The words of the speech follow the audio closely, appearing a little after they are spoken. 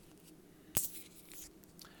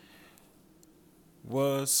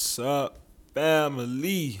What's up,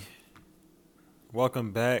 family?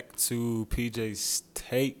 Welcome back to PJ's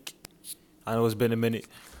Take. I know it's been a minute,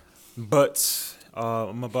 but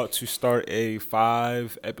I'm about to start a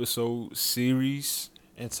 5 episode series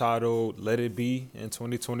entitled Let It Be in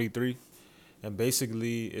 2023. And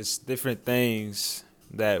basically, it's different things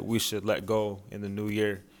that we should let go in the new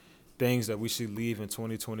year, things that we should leave in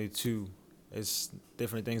 2022. It's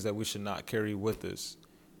different things that we should not carry with us.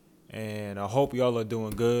 And I hope y'all are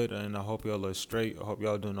doing good, and I hope y'all are straight. I hope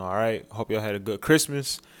y'all doing all right. I hope y'all had a good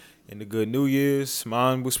Christmas and a good New Year's.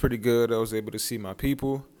 Mine was pretty good. I was able to see my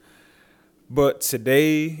people. But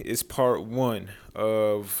today is part one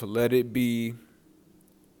of Let It Be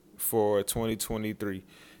for 2023.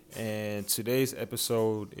 And today's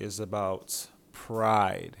episode is about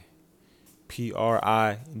pride.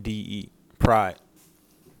 Pride. Pride.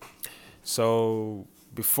 So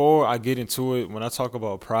before I get into it, when I talk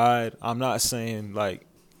about pride, I'm not saying like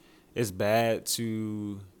it's bad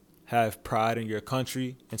to have pride in your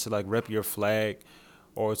country and to like rep your flag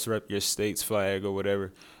or to rep your state's flag or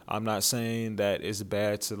whatever. I'm not saying that it's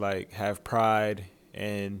bad to like have pride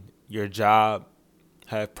in your job,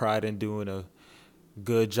 have pride in doing a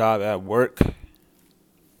good job at work.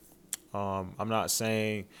 I'm not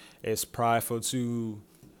saying it's prideful to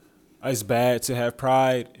it's bad to have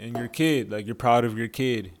pride in your kid. Like you're proud of your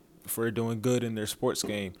kid for doing good in their sports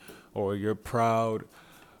game, or you're proud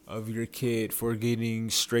of your kid for getting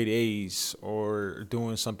straight A's or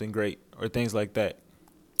doing something great or things like that.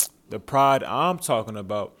 The pride I'm talking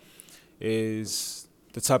about is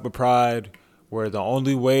the type of pride where the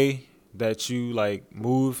only way that you like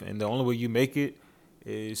move and the only way you make it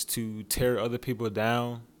is to tear other people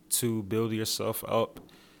down to build yourself up.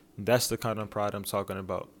 That's the kind of pride I'm talking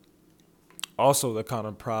about. Also, the kind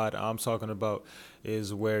of pride I'm talking about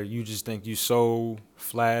is where you just think you so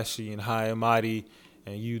flashy and high and mighty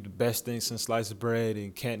and you the best thing since sliced bread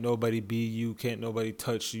and can't nobody be you, can't nobody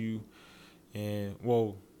touch you. And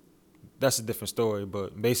well, that's a different story,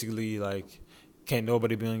 but basically like can't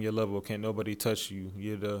nobody be on your level, can't nobody touch you.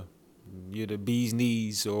 You're the bee's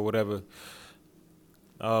knees or whatever.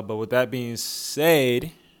 But with that being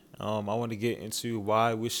said, I want to get into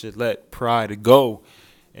why we should let pride go.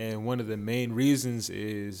 And one of the main reasons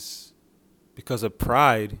is because of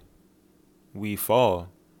pride, we fall.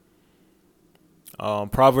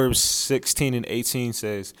 Proverbs 16 and 18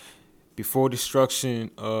 says, before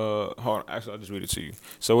destruction, hold on, actually, I'll just read it to you.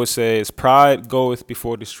 So it says, pride goeth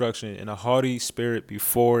before destruction, and a haughty spirit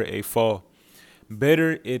before a fall.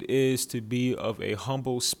 Better it is to be of a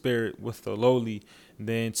humble spirit with the lowly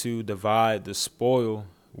than to divide the spoil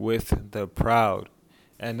with the proud.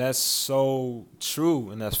 And that's so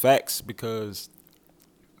true, and that's facts, because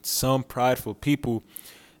some prideful people,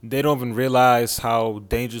 they don't even realize how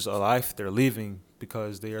dangerous a life they're living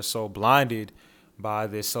because they are so blinded by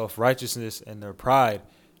their self-righteousness and their pride.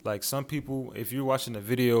 Like some people, if you're watching the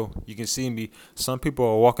video, you can see me. Some people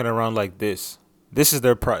are walking around like this. This is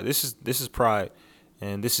their pride. This is pride,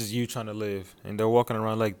 and this is you trying to live. And they're walking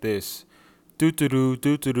around like this. Do do do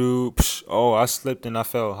do do do. Oh, I slipped and I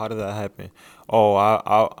fell. How did that happen? Oh,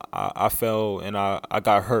 I fell and I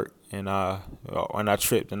got hurt and I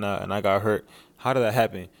tripped and I got hurt. How did that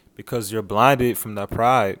happen? Because you're blinded from that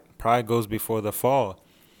pride. Pride goes before the fall.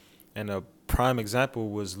 And a prime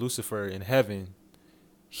example was Lucifer in heaven.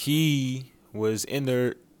 He was in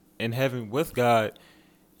there in heaven with God,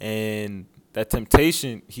 and that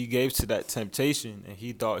temptation, he gave to that temptation, and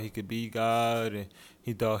he thought he could be God, and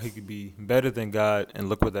he thought he could be better than God, and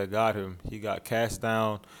look what that got him. He got cast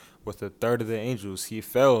down with a third of the angels. He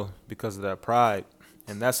fell because of that pride,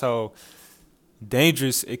 and that's how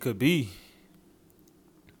dangerous it could be.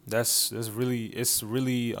 That's really it's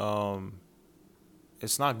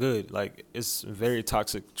not good. Like it's a very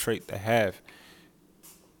toxic trait to have.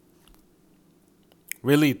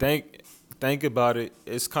 Really think about it.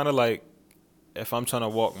 It's kind of like if I'm trying to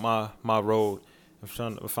walk my road, if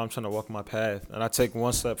I'm trying to walk my path, and I take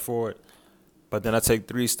one step forward, but then I take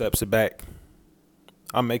 3 steps back,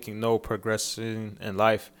 I'm making no progression in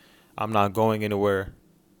life. I'm not going anywhere.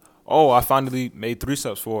 Oh, I finally made 3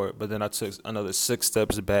 steps forward, but then I took another 6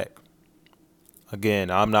 steps back. Again,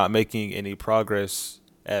 I'm not making any progress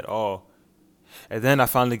at all. And then I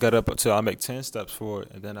finally got up until I make 10 steps forward,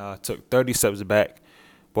 and then I took 30 steps back.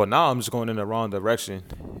 But now I'm just going in the wrong direction,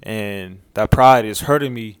 and that pride is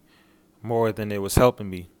hurting me more than it was helping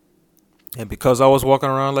me. And because I was walking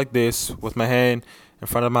around like this with my hand in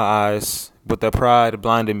front of my eyes, with that pride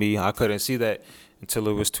blinding me, I couldn't see that until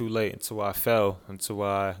it was too late, until I fell, until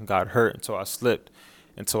I got hurt, until I slipped,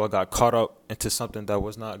 until I got caught up into something that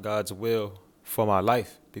was not God's will for my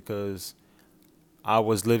life. Because I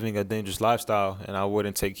was living a dangerous lifestyle and I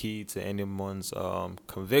wouldn't take heed to anyone's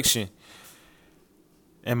conviction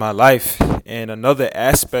in my life. And another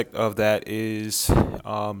aspect of that is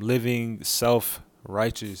living self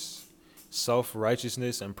righteousness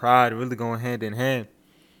and pride really going hand in hand,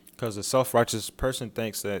 because a self righteous person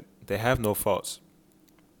thinks that they have no faults.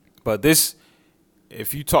 But this,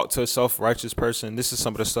 if you talk to a self righteous person, this is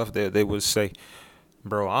some of the stuff that they would say,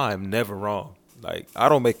 bro, I am never wrong. Like, I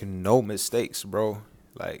don't make no mistakes, bro.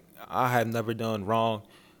 Like, I have never done wrong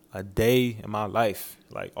a day in my life.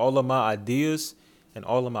 Like, all of my ideas and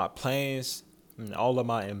all of my plans and all of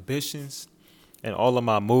my ambitions and all of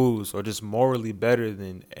my moves are just morally better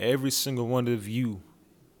than every single one of you,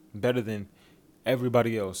 better than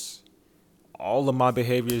everybody else. All of my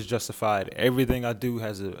behavior is justified. Everything I do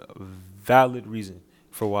has a valid reason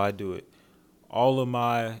for why I do it. All of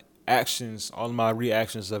my actions, all of my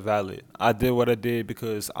reactions are valid. I did what I did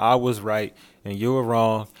because I was right and you were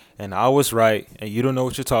wrong, and I was right and you don't know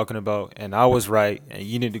what you're talking about, and I was right and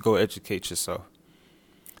you need to go educate yourself.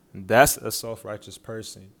 That's a self-righteous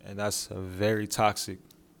person, and that's a very toxic.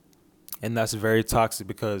 And that's very toxic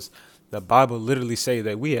because the Bible literally say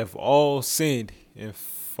that we have all sinned and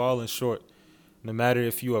fallen short. No matter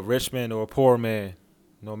if you a rich man or a poor man,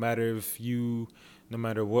 no matter no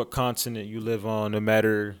matter what continent you live on, no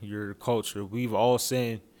matter your culture, we've all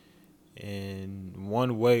sinned in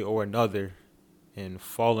one way or another and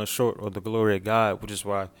fallen short of the glory of God, which is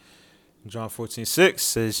why John 14:6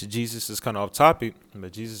 says Jesus is kind of off topic,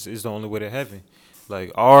 but Jesus is the only way to heaven.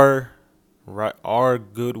 Like, our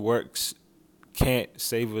good works can't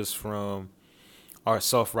save us from our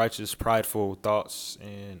self-righteous, prideful thoughts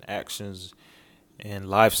and actions and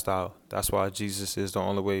lifestyle. That's why Jesus is the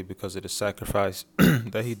only way, because of the sacrifice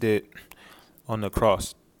that he did on the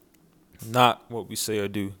cross. Not what we say or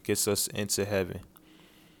do gets us into heaven.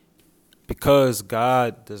 Because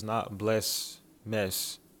God does not bless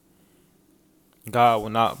mess. God will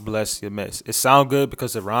not bless your mess. It sounds good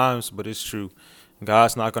because it rhymes, but it's true.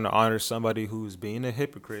 God's not going to honor somebody who's being a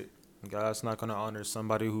hypocrite. God's not going to honor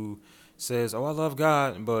somebody who says, oh, I love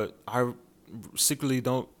God, but I secretly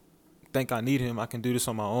don't think I need him. I can do this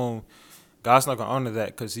on my own. God's not going to honor that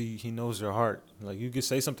because he knows your heart. Like, you can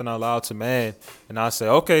say something out loud to man, and I say,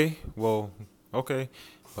 okay.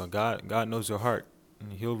 But God knows your heart,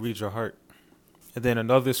 and he'll read your heart. And then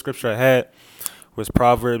another scripture I had was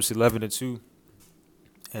Proverbs 11:2.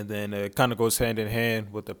 And then it kind of goes hand in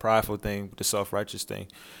hand with the prideful thing, with the self-righteous thing.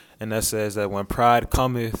 And that says that when pride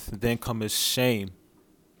cometh, then cometh shame.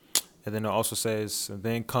 And then it also says,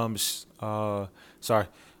 then comes, I'm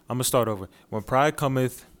going to start over. When pride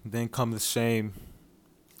cometh, then cometh shame.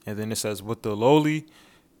 And then it says, with the lowly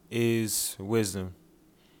is wisdom.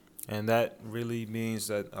 And that really means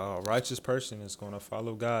that a righteous person is going to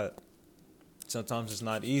follow God. Sometimes it's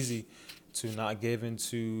not easy to not give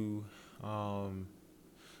into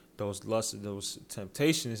those lusts, those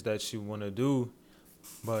temptations that you want to do.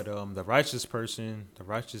 But the righteous person, the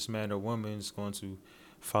righteous man or woman is going to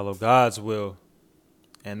follow God's will.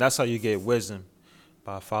 And that's how you get wisdom,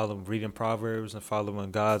 by reading Proverbs and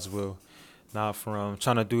following God's will, not from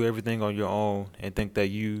trying to do everything on your own and think that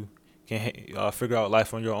you can figure out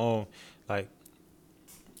life on your own. Like,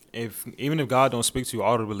 even if God don't speak to you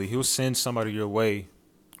audibly, he'll send somebody your way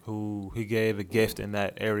who he gave a gift in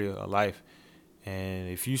that area of life. And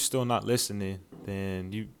if you still not listening, then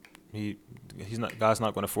God's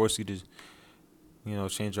not going to force you to,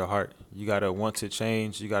 change your heart. You got to want to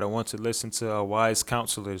change. You got to want to listen to wise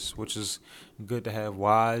counselors, which is good to have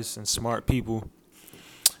wise and smart people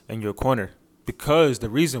in your corner. Because the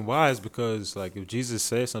reason why is because, like, if Jesus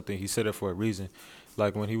said something, he said it for a reason.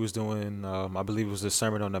 Like when he was doing, I believe it was the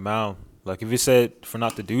Sermon on the Mount. Like, if he said for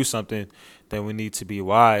not to do something, then we need to be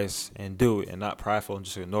wise and do it, and not prideful and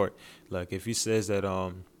just ignore it. Like, if he says that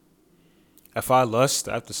if I lust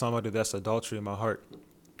after somebody, that's adultery in my heart.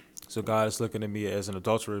 So God is looking at me as an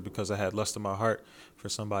adulterer because I had lust in my heart for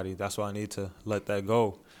somebody. That's why I need to let that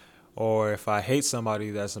go. Or if I hate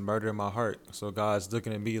somebody, that's a murder in my heart. So God's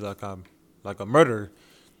looking at me like I'm like a murderer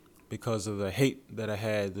because of the hate that I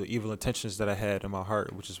had, the evil intentions that I had in my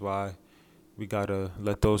heart, which is why we got to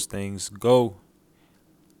let those things go.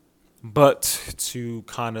 But to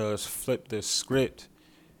kind of flip the script,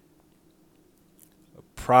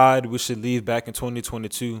 pride we should leave back in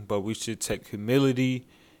 2022, but we should take humility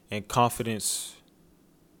and confidence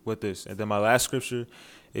with this. And then my last scripture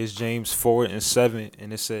is James 4:7,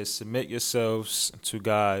 and it says, submit yourselves to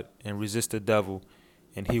God and resist the devil,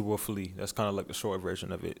 and he will flee. That's kind of like the short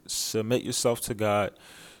version of it. Submit yourself to God,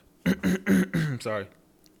 and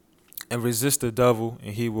resist the devil,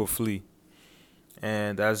 and he will flee.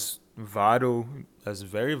 And that's vital. That's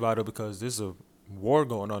very vital because there's a war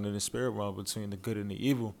going on in the spirit realm between the good and the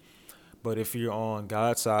evil. But if you're on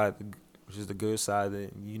God's side, which is the good side,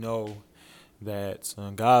 then you know that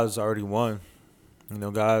God's already won. You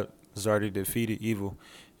know, God has already defeated evil,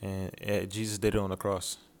 and Jesus did it on the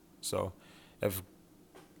cross. So, if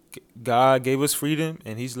God gave us freedom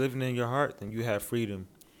and He's living in your heart, then you have freedom.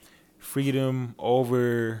 Freedom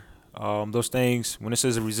over those things. When it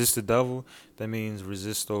says resist the devil, that means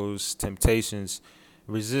resist those temptations.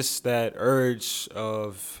 Resist that urge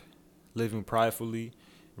of living pridefully.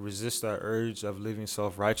 Resist that urge of living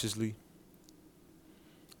self-righteously.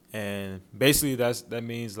 And basically, that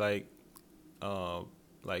means like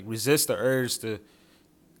resist the urge to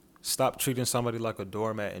stop treating somebody like a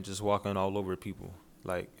doormat and just walking all over people.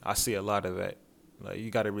 Like I see a lot of that. Like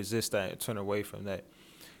you got to resist that and turn away from that,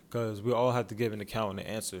 because we all have to give an account and an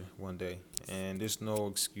answer one day, and there's no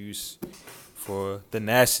excuse for the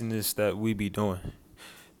nastiness that we be doing.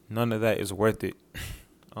 None of that is worth it.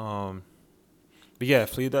 Um, but yeah,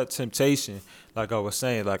 flee that temptation. Like I was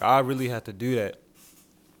saying, like I really had to do that.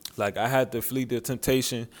 Like I had to flee the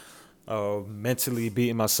temptation of mentally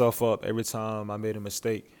beating myself up every time I made a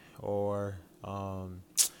mistake, or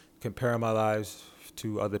comparing my lives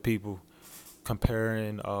to other people,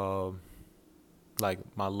 comparing like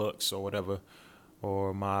my looks or whatever,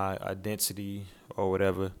 or my identity or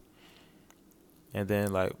whatever. And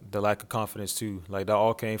then like the lack of confidence too. Like that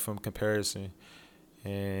all came from comparison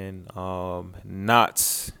and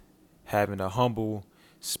not having a humble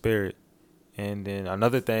spirit. And then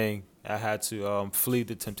another thing, I had to flee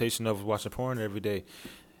the temptation of watching porn every day.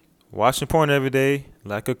 Watching porn every day,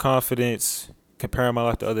 lack of confidence, comparing my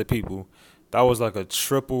life to other people. That was like a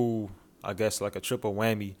triple, I guess, like a triple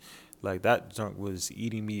whammy. Like that junk was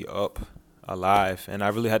eating me up alive, and I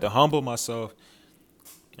really had to humble myself,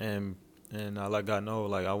 and I let God know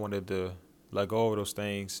like I wanted to let go of those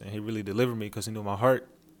things, and He really delivered me because He knew my heart.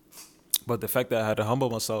 But the fact that I had to humble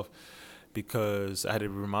myself because I had to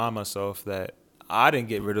remind myself that I didn't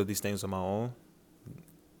get rid of these things on my own.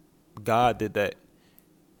 God did that.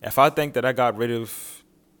 If I think that I got rid of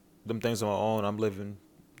them things on my own, I'm living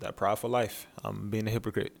that prideful life. I'm being a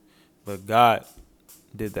hypocrite. But God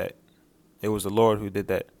did that. It was the Lord who did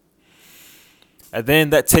that. And then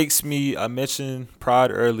that takes me, I mentioned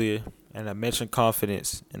pride earlier, and I mentioned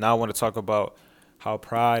confidence. And now I want to talk about how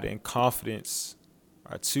pride and confidence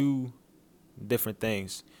are two different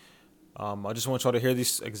things. I just want y'all to hear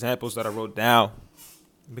these examples that I wrote down,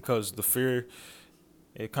 because the fear,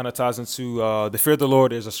 it kind of ties into the fear of the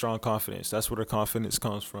Lord is a strong confidence. That's where the confidence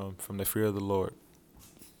comes from the fear of the Lord.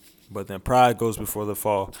 But then pride goes before the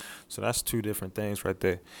fall. So that's two different things right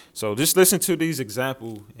there. So just listen to these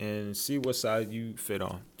examples and see what side you fit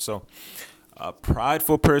on. So a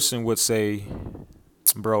prideful person would say,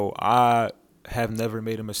 bro, I have never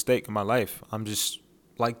made a mistake in my life. I'm just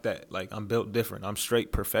like that. Like I'm built different. I'm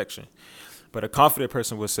straight perfection. But a confident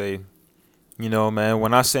person would say, you know, man,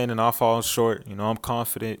 when I sin and I fall short, you know, I'm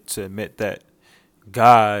confident to admit that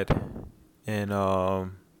God and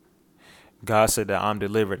God said that I'm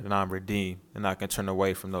delivered and I'm redeemed, and I can turn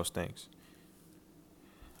away from those things.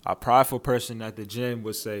 A prideful person at the gym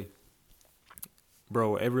would say,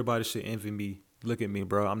 bro, everybody should envy me. Look at me,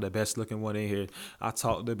 bro. I'm the best looking one in here. I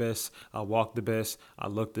talk the best. I walk the best. I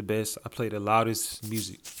look the best. I play the loudest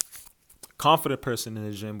music. Confident person in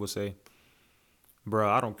the gym would say, bro,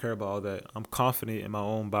 I don't care about all that. I'm confident in my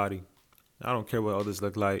own body. I don't care what others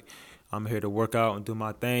look like. I'm here to work out and do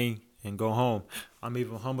my thing and go home. I'm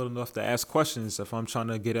even humble enough to ask questions if I'm trying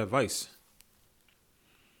to get advice.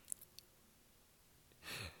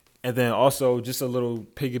 And then also just a little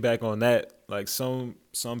piggyback on that, like some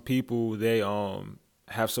people, they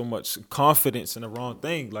have so much confidence in the wrong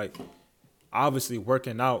thing. Like obviously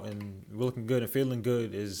working out and looking good and feeling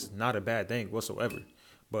good is not a bad thing whatsoever.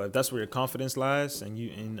 But if that's where your confidence lies,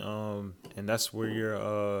 and that's where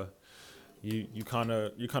you're kind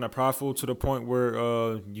of prideful to the point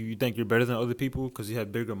where you think you're better than other people because you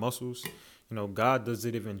have bigger muscles. You know, God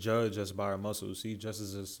doesn't even judge us by our muscles. He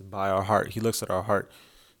judges us by our heart. He looks at our heart.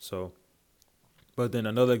 So, but then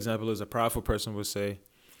another example is a prideful person would say,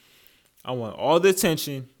 I want all the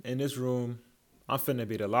attention in this room. I'm finna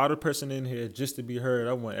be the loudest person in here just to be heard.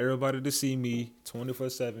 I want everybody to see me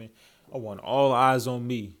 24/7. I want all eyes on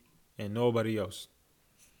me and nobody else.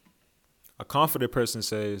 A confident person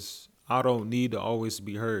says, I don't need to always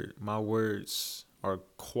be heard. My words are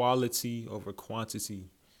quality over quantity.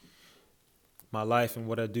 My life and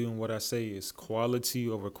what I do and what I say is quality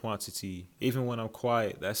over quantity. Even when I'm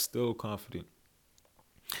quiet, that's still confident.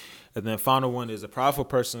 And then final one is a prideful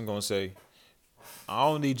person going to say, I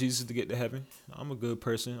don't need Jesus to get to heaven. I'm a good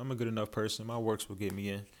person. I'm a good enough person. My works will get me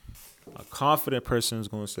in. A confident person is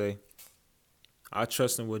going to say, I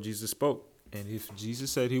trust in what Jesus spoke. And if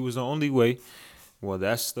Jesus said he was the only way, well,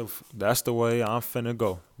 that's the way I'm finna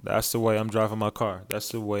go. That's the way I'm driving my car. That's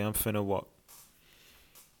the way I'm finna walk.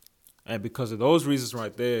 And because of those reasons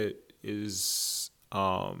right there is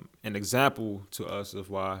an example to us of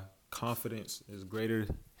why confidence is greater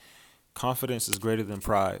than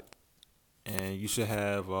pride. And you should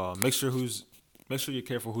have make sure you're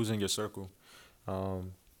careful who's in your circle.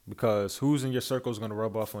 Because who's in your circle is going to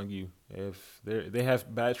rub off on you. If they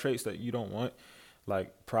have bad traits that you don't want,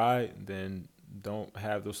 like pride, then don't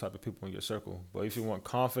have those type of people in your circle. But if you want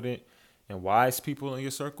confident and wise people in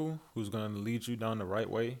your circle who's going to lead you down the right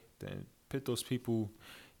way, then put those people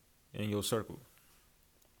in your circle.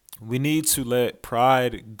 We need to let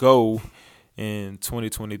pride go in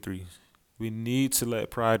 2023. We need to let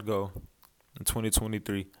pride go in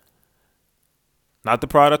 2023. Not the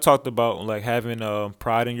pride I talked about, like having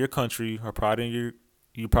pride in your country or pride in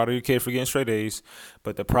you proud of your kid for getting straight A's,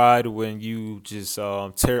 but the pride when you just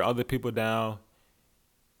tear other people down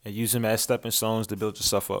and use them as stepping stones to build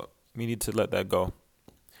yourself up. We need to let that go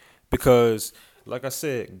because, like I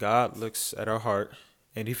said, God looks at our heart,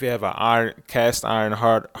 and if you have cast iron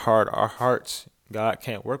heart, our hearts, God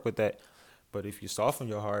can't work with that. But if you soften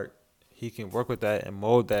your heart, He can work with that and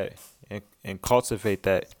mold that and cultivate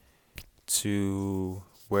that to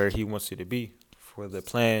where He wants you to be for the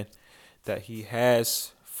plan that He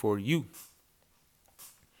has for you.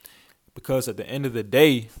 Because at the end of the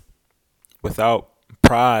day, without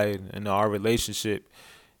pride in our relationship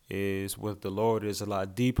is with the Lord is a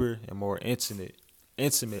lot deeper and more intimate.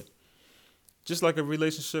 Just like a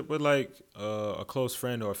relationship with like a close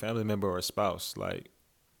friend or a family member or a spouse. Like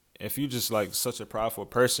if you just like such a prideful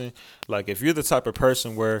person, like if you're the type of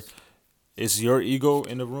person where it's your ego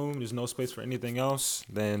in the room, there's no space for anything else,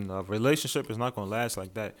 then a relationship is not going to last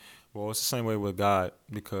like that. Well, it's the same way with God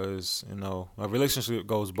because, a relationship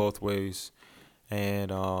goes both ways.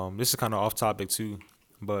 And this is kind of off topic too,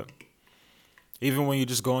 but even when you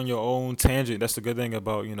just go on your own tangent, that's the good thing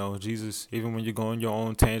about, Jesus. Even when you go on your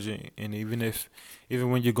own tangent and even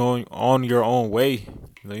when you're going on your own way,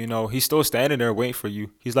 He's still standing there waiting for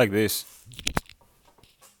you. He's like this.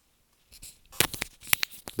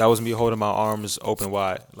 That was me holding my arms open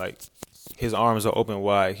wide. Like his arms are open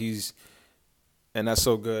wide. And that's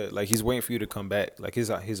so good. Like he's waiting for you to come back. Like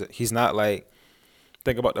he's not like,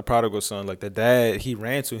 think about the prodigal son. Like the dad, he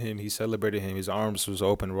ran to him. He celebrated him. His arms was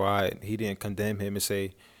open wide. He didn't condemn him and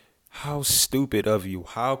say, how stupid of you.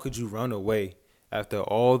 How could you run away after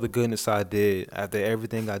all the goodness I did, after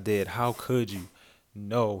everything I did? How could you?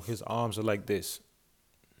 No, his arms are like this.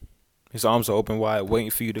 His arms are open wide, waiting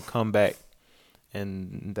for you to come back.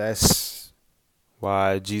 And that's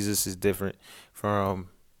why Jesus is different from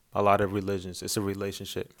a lot of religions. It's a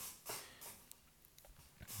relationship.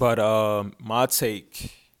 But my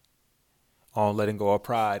take on letting go of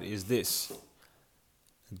pride is this.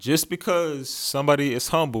 Just because somebody is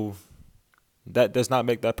humble, that does not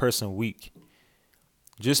make that person weak.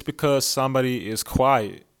 Just because somebody is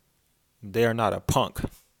quiet, they are not a punk.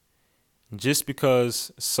 Just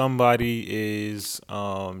because somebody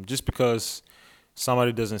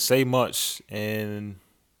doesn't say much and,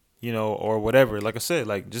 or whatever, like I said,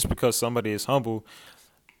 like just because somebody is humble,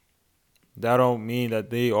 that don't mean that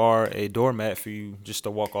they are a doormat for you just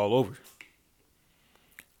to walk all over.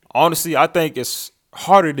 Honestly, I think it's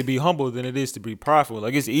harder to be humble than it is to be prideful.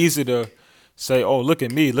 Like it's easy to say, oh, look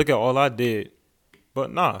at me, look at all I did.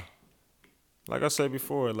 But nah, like I said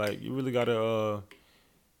before, like you really gotta,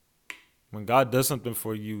 when God does something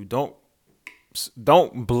for you, don't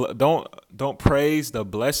praise the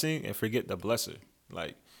blessing and forget the blesser.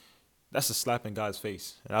 Like that's a slap in God's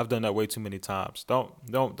face. And I've done that way too many times.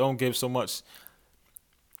 Don't give so much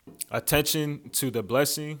attention to the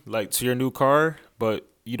blessing, like to your new car, but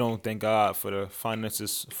you don't thank God for the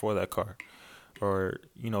finances for that car or,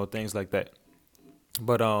 things like that.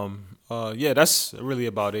 But yeah, that's really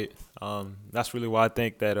about it. That's really why I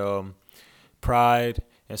think that pride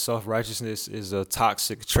and self-righteousness is a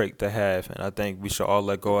toxic trait to have. And I think we should all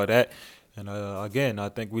let go of that. And again, I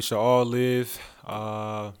think we should all live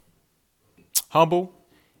humble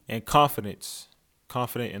and confident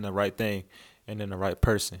in the right thing and in the right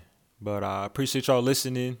person. But I appreciate y'all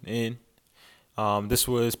listening in. This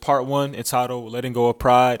was part 1 entitled Letting Go of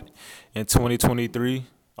Pride in 2023.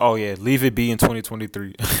 Oh yeah, leave it be in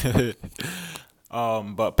 2023.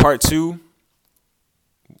 But part 2,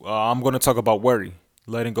 I'm going to talk about worry,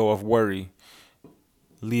 letting go of worry.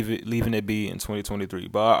 leaving it be in 2023.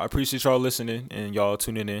 But I appreciate y'all listening and y'all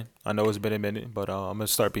tuning in. I know it's been a minute, but I'm gonna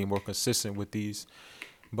start being more consistent with these.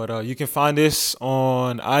 But you can find this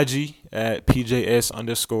on IG at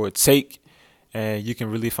PJS_take. And you can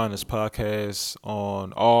really find this podcast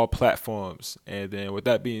on all platforms. And then with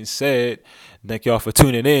that being said, thank y'all for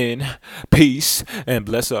tuning in. Peace and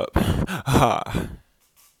bless up.